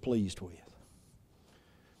daddy was pleased with.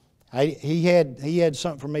 He had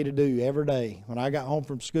something for me to do every day. When I got home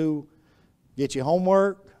from school, get your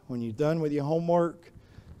homework. When you're done with your homework,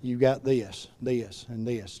 you've got this, and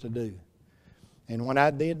this to do. And when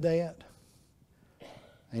I did that,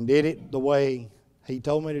 and did it the way he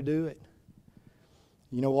told me to do it,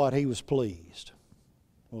 you know what? He was pleased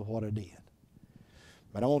with what I did.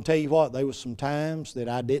 But I want to tell you what, there was some times that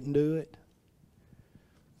I didn't do it,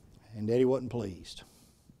 and Daddy wasn't pleased.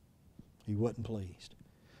 He wasn't pleased.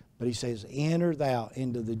 But he says, enter thou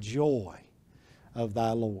into the joy of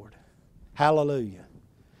thy Lord. Hallelujah.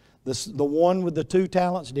 The one with the 2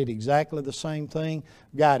 talents did exactly the same thing,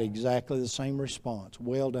 got exactly the same response.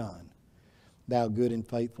 Well done, thou good and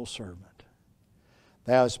faithful servant.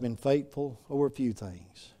 Thou hast been faithful over a few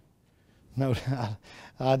things. No,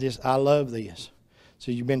 I love this.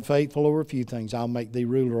 So you've been faithful over a few things. I'll make thee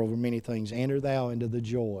ruler over many things. Enter thou into the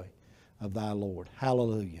joy of thy Lord.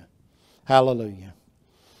 Hallelujah. Hallelujah.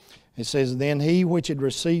 It says, then he which had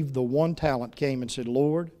received the 1 talent came and said,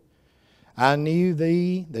 Lord, I knew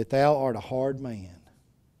thee that thou art a hard man,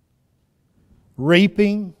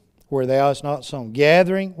 reaping where thou hast not sown,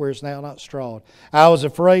 gathering where thou hast not strawed. I was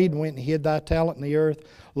afraid and went and hid thy talent in the earth.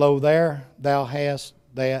 Lo, there thou hast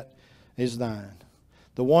that is thine.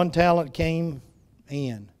 The 1 talent came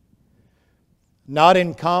in, not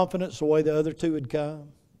in confidence the way the other 2 had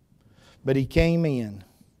come, but he came in.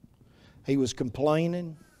 He was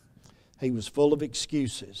complaining. He was full of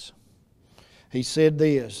excuses. He said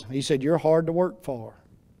this. He said, you're hard to work for.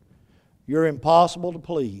 You're impossible to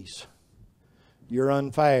please. You're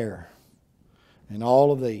unfair. And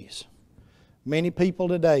all of these. Many people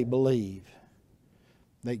today believe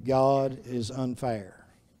that God is unfair.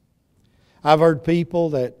 I've heard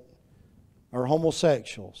people that are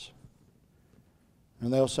homosexuals.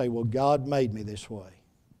 And they'll say, well, God made me this way.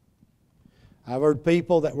 I've heard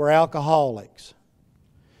people that were alcoholics,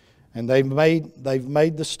 and they've made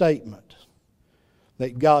the statement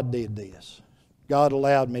that God did this. God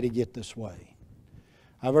allowed me to get this way.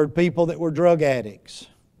 I've heard people that were drug addicts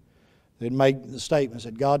that made the statements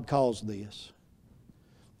that God caused this.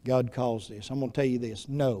 God caused this. I'm going to tell you this.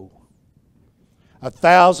 No.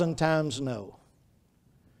 1,000 times no.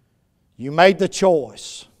 You made the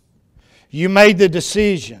choice. You made the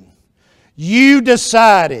decision. You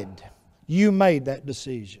decided. You made that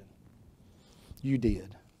decision. You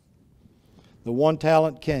did. The one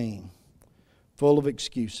talent came full of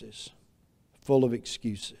excuses. Full of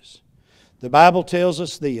excuses. The Bible tells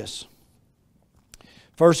us this.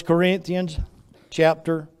 1 Corinthians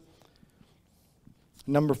chapter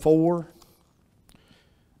number 4,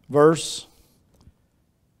 verse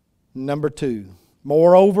number 2.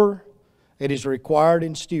 Moreover, it is required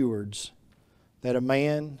in stewards that a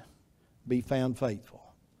man be found faithful.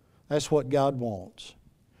 That's what God wants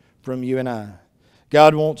from you and I.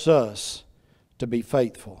 God wants us to be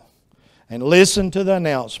faithful. And listen to the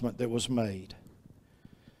announcement that was made.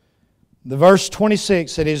 The verse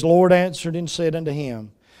 26 said, His Lord answered and said unto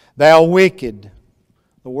him, Thou wicked.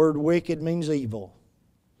 The word wicked means evil.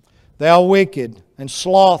 Thou wicked and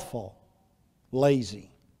slothful,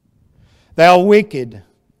 lazy. Thou wicked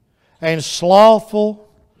and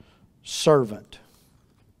slothful servant.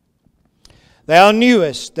 Thou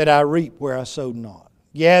knewest that I reap where I sowed not,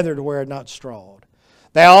 gathered where I had not strawed.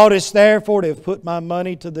 Thou oughtest therefore to have put my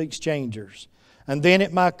money to the exchangers, and then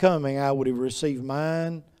at my coming I would have received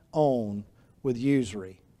mine own with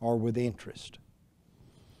usury or with interest.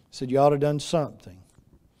 He said, you ought to have done something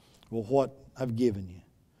with what I've given you.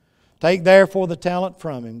 Take therefore the talent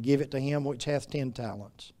from him, give it to him which hath 10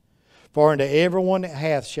 talents. For unto every one that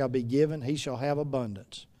hath shall be given, he shall have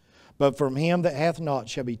abundance. But from him that hath not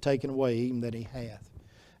shall be taken away even that he hath.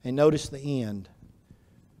 And notice the end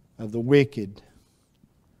of the wicked,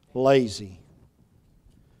 lazy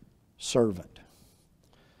servant.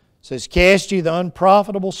 It says, Cast ye the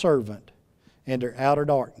unprofitable servant into outer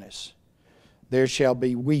darkness. There shall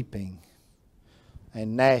be weeping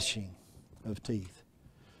and gnashing of teeth.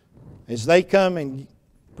 As they come and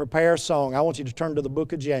prepare a song, I want you to turn to the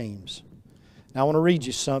book of James. Now I want to read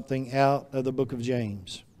you something out of the book of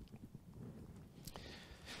James.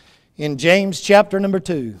 In James chapter number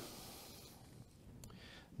 2,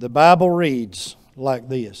 the Bible reads like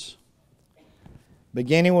this,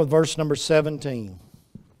 beginning with verse number 17.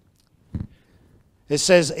 It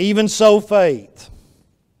says, Even so faith,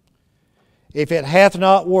 if it hath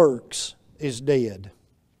not works, is dead,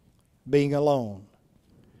 being alone.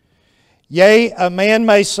 Yea, a man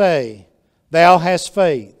may say, Thou hast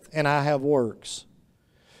faith, and I have works.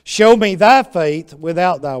 Show me thy faith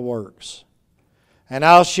without thy works, and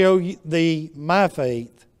I'll show thee my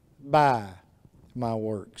faith by my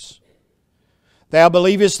works. Thou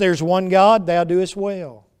believest there's one God, thou doest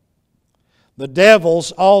well. The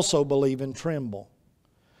devils also believe and tremble.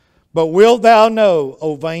 But wilt thou know,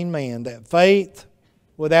 O vain man, that faith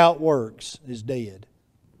without works is dead?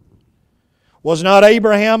 Was not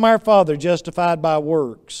Abraham our father justified by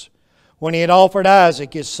works when he had offered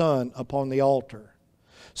Isaac his son upon the altar?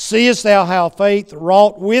 Seest thou how faith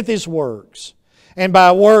wrought with his works, and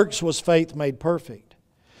by works was faith made perfect?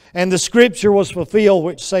 And the Scripture was fulfilled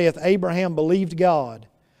which saith, Abraham believed God,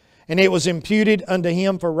 and it was imputed unto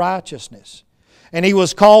him for righteousness, and he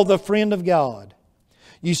was called the friend of God.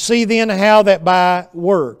 You see then how that by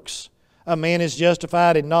works a man is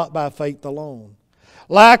justified, and not by faith alone.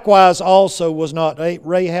 Likewise also was not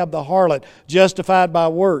Rahab the harlot justified by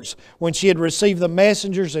works when she had received the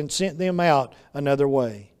messengers and sent them out another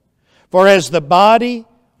way. For as the body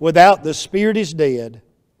without the spirit is dead,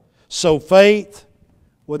 so faith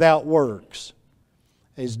without works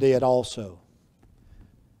is dead also.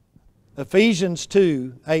 Ephesians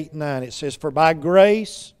 2, 8 and 9, it says, For by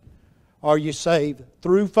grace are you saved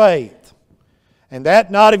through faith, and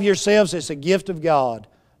that not of yourselves, it's a gift of God,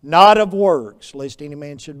 not of works, lest any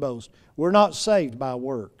man should boast. We're not saved by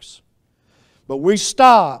works. But we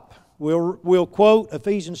stop, we'll quote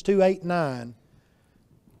Ephesians 2, 8, 9,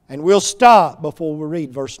 and we'll stop before we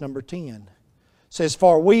read verse number 10. It says,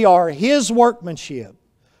 For we are His workmanship,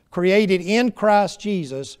 created in Christ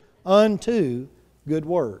Jesus unto good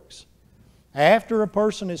works. After a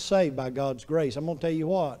person is saved by God's grace, I'm going to tell you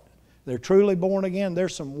what, they're truly born again,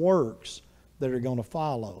 there's some works that are going to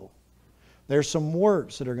follow. There's some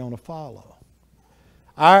works that are going to follow.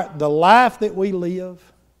 The life that we live,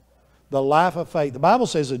 the life of faith. The Bible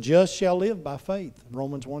says the just shall live by faith,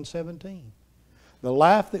 Romans 1:17. The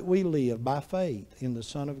life that we live by faith in the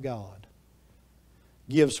Son of God.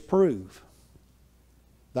 gives proof.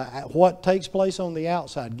 What takes place on the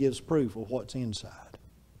outside gives proof of what's inside.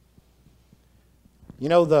 You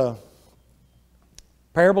know, the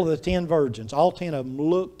parable of the 10 virgins, all 10 of them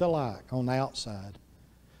looked alike on the outside.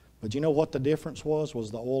 But you know what the difference was?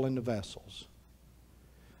 Was the oil in the vessels.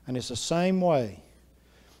 And it's the same way.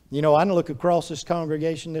 You know, I look across this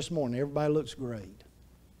congregation this morning. Everybody looks great.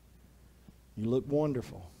 You look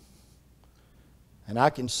wonderful. And I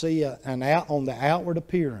can see on the outward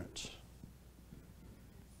appearance.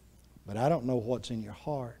 But I don't know what's in your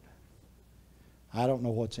heart. I don't know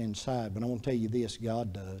what's inside. But I'm going to tell you this,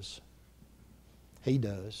 God does. He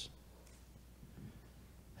does.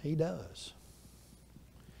 He does.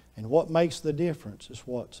 And what makes the difference is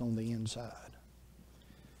what's on the inside.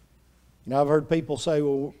 You know, I've heard people say,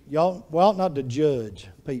 well, y'all, we ought not to judge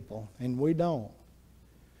people, and we don't.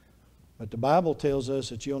 But the Bible tells us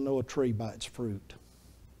that you'll know a tree by its fruit.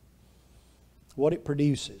 What it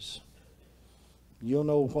produces. You'll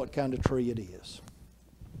know what kind of tree it is.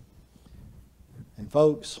 And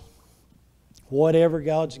folks, whatever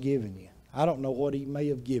God's given you, I don't know what He may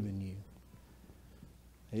have given you.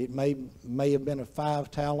 It may have been a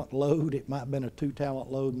 5-talent load. It might have been a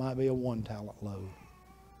 2-talent load. It might be a 1-talent load.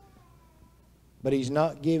 But He's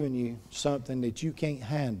not giving you something that you can't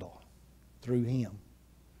handle through Him.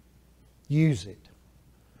 Use it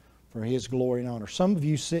for His glory and honor. Some of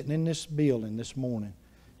you sitting in this building this morning,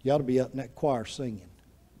 you ought to be up in that choir singing.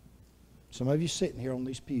 Some of you sitting here on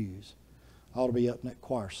these pews ought to be up in that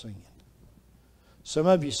choir singing. Some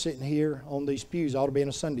of you sitting here on these pews ought to be in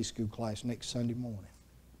a Sunday school class next Sunday morning.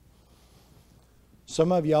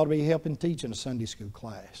 Some of you ought to be helping teach in a Sunday school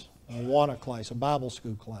class, a Awana class, a Bible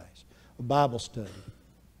school class, a Bible study.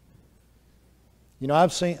 You know,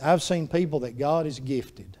 I've seen people that God has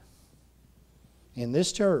gifted. In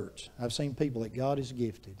this church, I've seen people that God has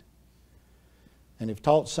gifted and have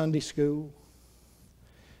taught Sunday school.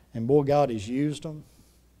 And boy, God has used them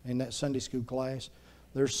in that Sunday school class.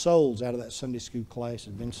 Their souls out of that Sunday school class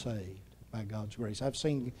have been saved by God's grace. I've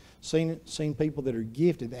seen people that are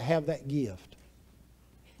gifted, that have that gift.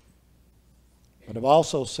 But I've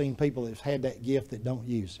also seen people that have had that gift that don't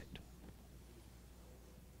use it.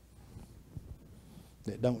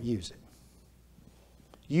 That don't use it.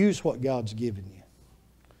 Use what God's given you.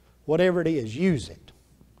 Whatever it is, use it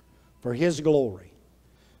for His glory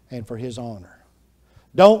and for His honor.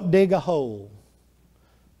 Don't dig a hole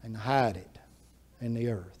and hide it in the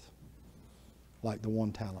earth like the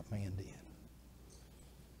 1-talent man did.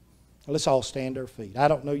 Let's all stand to our feet. I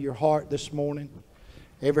don't know your heart this morning.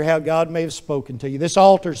 Ever how God may have spoken to you. This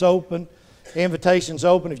altar's open. The invitation's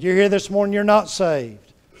open. If you're here this morning, you're not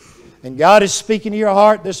saved. And God is speaking to your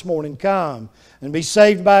heart this morning. Come and be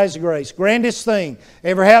saved by His grace. Grandest thing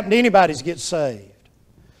ever happened to anybody is to get saved.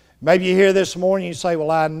 Maybe you're here this morning and you say,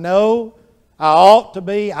 well, I know I ought to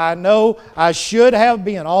be. I know I should have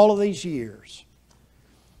been all of these years.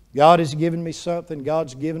 God has given me something.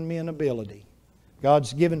 God's given me an ability.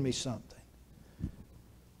 God's given me something.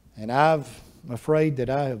 And I'm afraid that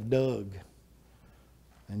I have dug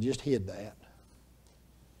and just hid that.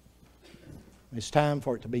 It's time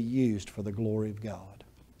for it to be used for the glory of God.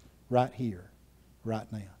 Right here, right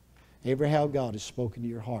now. Every how God has spoken to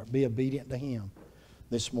your heart, be obedient to Him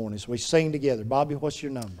this morning. As we sing together. Bobby, what's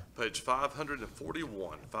your number? Page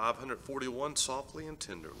 541. 541, Softly and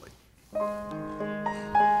Tenderly.